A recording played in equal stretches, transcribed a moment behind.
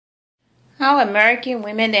How American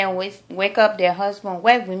women then wake up their husband.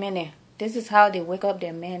 White women then. This is how they wake up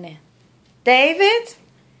their men then. David?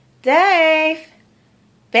 Dave?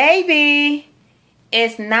 Baby?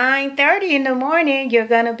 It's 9:30 in the morning. You're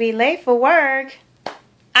gonna be late for work.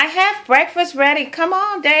 I have breakfast ready. Come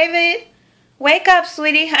on, David. Wake up,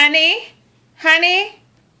 sweetie, honey. Honey,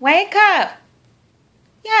 wake up.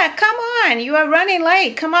 Yeah, come on. You are running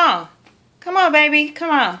late. Come on. Come on, baby. Come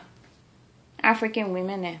on. African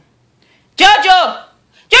women then. Jojo!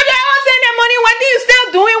 Jojo, I was saying that money. What are you still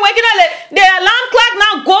doing? Waking up, the alarm clock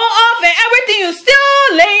now go off and everything. You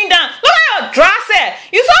still laying down. Look at your dress set.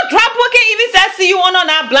 You so drop working even said see you on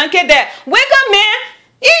that blanket there. Wake up, man.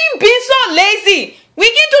 You been so lazy. We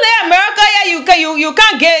get to the America, yeah, you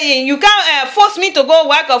can't get in. You can't force me to go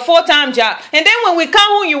work a full-time job. And then when we come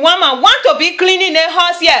home, you want to be cleaning the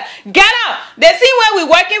house here. Get up. They see where we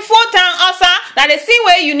working full-time also. That they see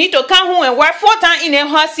where you need to come home and work full-time in the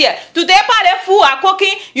house here. Today, part of food are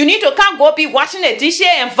cooking. You need to come go be washing the dishes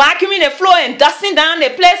and vacuuming the floor and dusting down the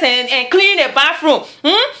place and cleaning the bathroom.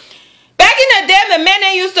 Back in the day, the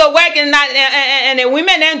men used to work and the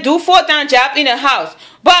women then do full-time job in the house.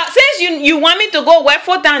 But since you want me to go work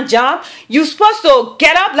full-time job, you're supposed to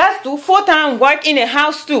get up. Let's do full-time work in the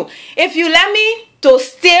house too. If you let me to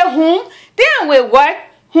stay home, then I will work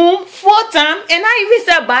home full-time and I even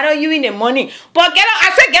say bother you in the morning. But get up.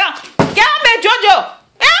 I said get up. Get up, man, Jojo.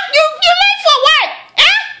 You late for work.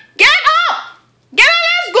 Get up. Get up,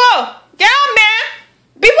 let's go. Get up, man.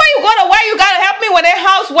 Before you go to work, you gotta help me with that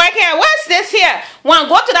housework here. What's this here? When I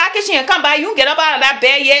go to that kitchen and come back, you get up out of that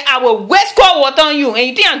bed here, I will waste cold water on you. And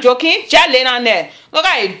you think I'm joking? Just lay down there. Look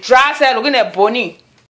at it, dry set, look at that bony.